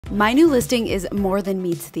My new listing is more than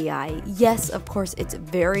meets the eye. Yes, of course, it's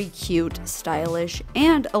very cute, stylish,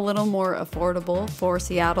 and a little more affordable for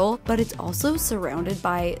Seattle, but it's also surrounded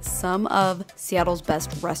by some of Seattle's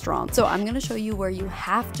best restaurants. So I'm gonna show you where you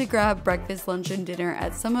have to grab breakfast, lunch, and dinner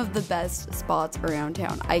at some of the best spots around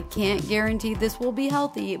town. I can't guarantee this will be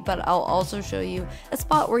healthy, but I'll also show you a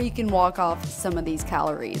spot where you can walk off some of these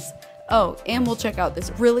calories. Oh, and we'll check out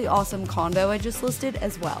this really awesome condo I just listed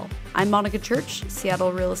as well. I'm Monica Church,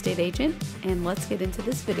 Seattle real estate agent, and let's get into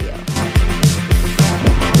this video.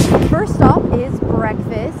 First stop is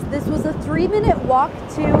breakfast. This was a 3-minute walk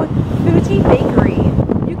to Fuji Bakery.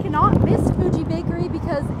 You cannot miss Fuji Bakery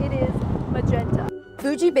because it is magenta.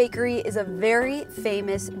 Fuji Bakery is a very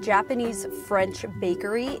famous Japanese French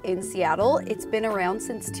bakery in Seattle. It's been around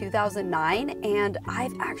since 2009 and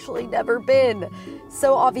I've actually never been.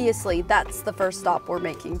 So obviously that's the first stop we're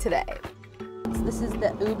making today. This is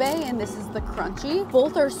the ube and this is the crunchy.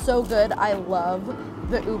 Both are so good. I love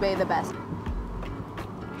the ube the best.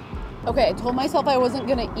 Okay, I told myself I wasn't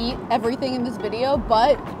gonna eat everything in this video,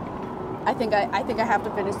 but I think I have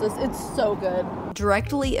to finish this. It's so good.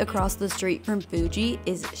 Directly across the street from Fuji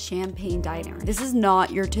is Champagne Diner. This is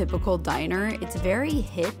not your typical diner. It's very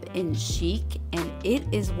hip and chic, and it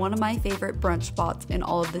is one of my favorite brunch spots in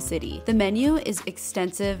all of the city. The menu is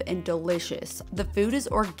extensive and delicious. The food is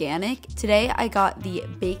organic. Today I got the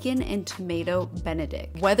bacon and tomato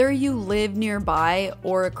Benedict. Whether you live nearby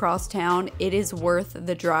or across town, it is worth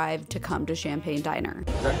the drive to come to Champagne Diner.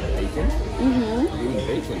 Is that bacon? Mm-hmm. You're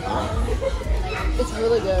eating bacon, huh? It's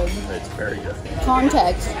really good. It's very good.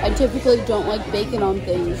 Context, I typically don't like bacon on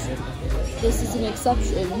things. This is an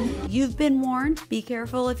exception. You've been warned, be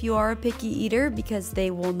careful if you are a picky eater because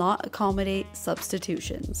they will not accommodate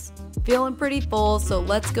substitutions. Feeling pretty full, so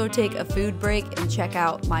let's go take a food break and check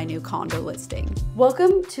out my new condo listing.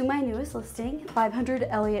 Welcome to my newest listing, 500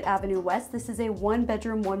 Elliott Avenue West. This is a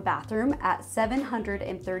 1-bedroom, 1-bathroom at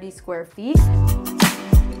 730 square feet.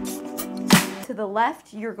 To the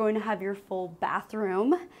left, you're going to have your full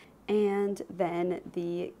bathroom and then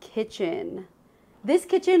the kitchen. This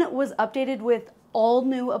kitchen was updated with all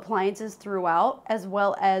new appliances throughout, as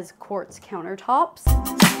well as quartz countertops.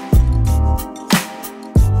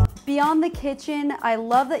 Beyond the kitchen, I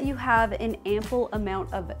love that you have an ample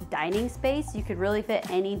amount of dining space. You could really fit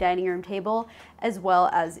any dining room table, as well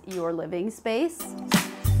as your living space.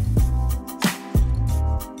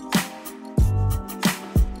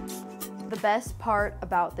 The best part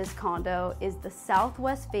about this condo is the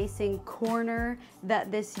southwest facing corner that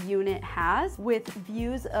this unit has with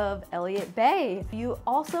views of Elliott Bay. You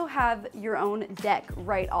also have your own deck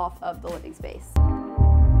right off of the living space.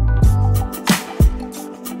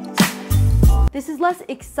 This is less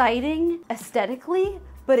exciting aesthetically,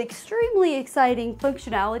 but extremely exciting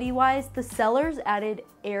functionality-wise. The sellers added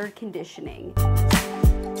air conditioning.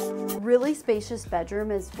 Really spacious bedroom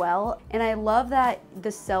as well, and I love that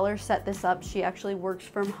the seller set this up. She actually works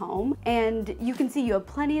from home, and you can see you have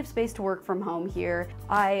plenty of space to work from home here.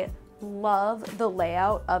 I love the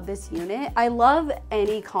layout of this unit. I love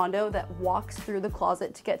any condo that walks through the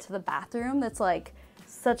closet to get to the bathroom. That's like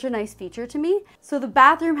such a nice feature to me. So the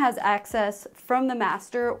bathroom has access from the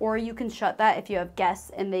master, or you can shut that if you have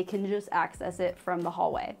guests and they can just access it from the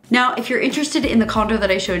hallway. Now, if you're interested in the condo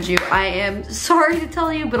that I showed you, I am sorry to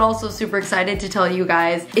tell you, but also super excited to tell you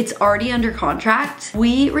guys, it's already under contract.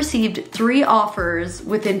 We received 3 offers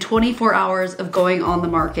within 24 hours of going on the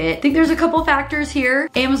market. I think there's a couple factors here.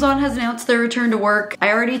 Amazon has announced their return to work.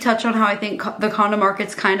 I already touched on how I think the condo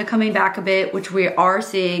market's kind of coming back a bit, which we are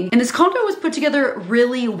seeing. And this condo was put together really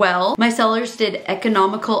well. My sellers did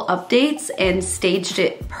economical updates and staged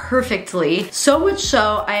it perfectly. So much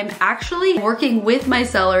so, I am actually working with my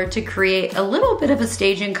seller to create a little bit of a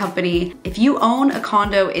staging company. If you own a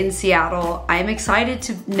condo in Seattle, I'm excited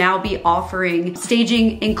to now be offering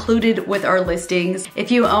staging included with our listings. If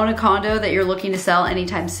you own a condo that you're looking to sell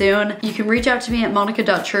anytime soon, you can reach out to me at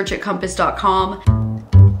monica.church@compass.com.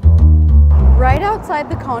 Right outside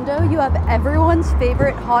the condo, you have everyone's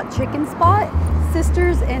favorite hot chicken spot,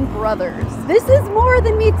 Sisters and Brothers. This is more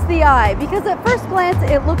than meets the eye because at first glance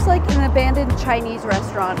it looks like an abandoned Chinese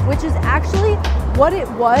restaurant, which is actually what it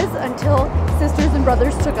was until Sisters and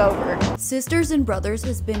Brothers took over. Sisters and Brothers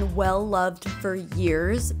has been well loved for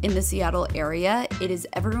years in the Seattle area. It is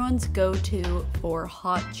everyone's go-to for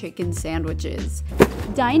hot chicken sandwiches.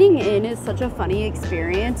 Dining in is such a funny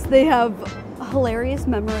experience. They have hilarious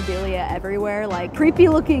memorabilia everywhere, like creepy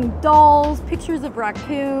looking dolls, pictures of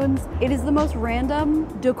raccoons. It is the most random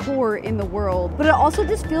decor in the world, but it also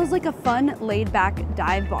just feels like a fun laid back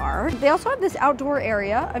dive bar. They also have this outdoor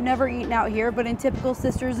area. I've never eaten out here, but in typical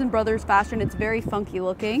sisters and brothers fashion. It's very funky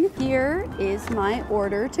looking. Here is my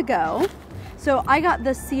order to go. So I got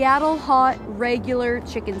the Seattle Hot regular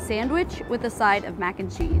chicken sandwich with a side of mac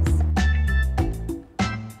and cheese.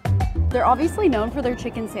 They're obviously known for their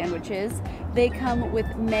chicken sandwiches. They come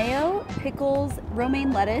with mayo, pickles,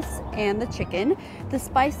 romaine lettuce, and the chicken. The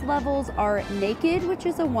spice levels are Naked, which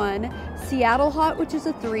is a 1, Seattle Hot, which is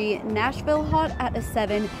a 3, Nashville Hot at a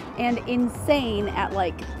 7, and Insane at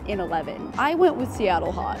like an 11. I went with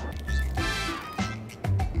Seattle Hot.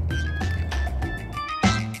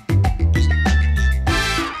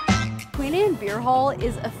 Queen Anne Beer Hall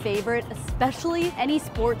is a favorite, especially any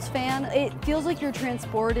sports fan. It feels like you're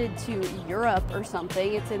transported to Europe or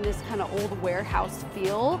something. It's in this kind of old warehouse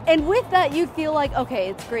feel. And with that, you'd feel like, okay,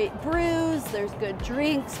 it's great brews, there's good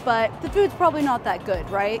drinks, but the food's probably not that good,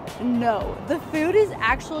 right? No, the food is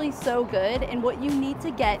actually so good, and what you need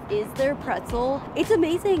to get is their pretzel. It's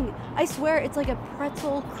amazing. I swear, it's like a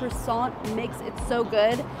pretzel croissant mix. It's so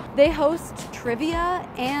good. They host trivia,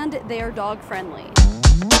 and they are dog friendly.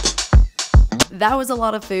 That was a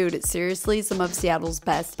lot of food. Seriously, some of Seattle's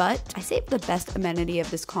best, but I saved the best amenity of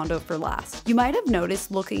this condo for last. You might have noticed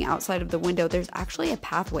looking outside of the window, there's actually a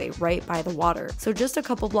pathway right by the water. So just a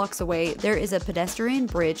couple blocks away, there is a pedestrian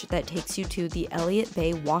bridge that takes you to the Elliott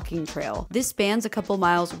Bay walking trail. This spans a couple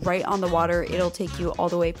miles right on the water. It'll take you all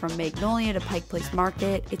the way from Magnolia to Pike Place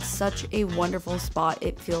Market. It's such a wonderful spot.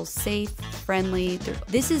 It feels safe, friendly.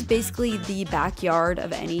 This is basically the backyard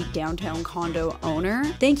of any downtown condo owner.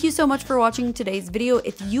 Thank you so much for watching today's video.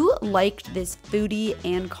 If you liked this foodie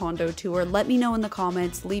and condo tour, let me know in the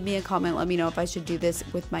comments. Leave me a comment. Let me know if I should do this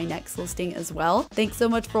with my next listing as well. Thanks so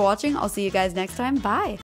much for watching. I'll see you guys next time. Bye.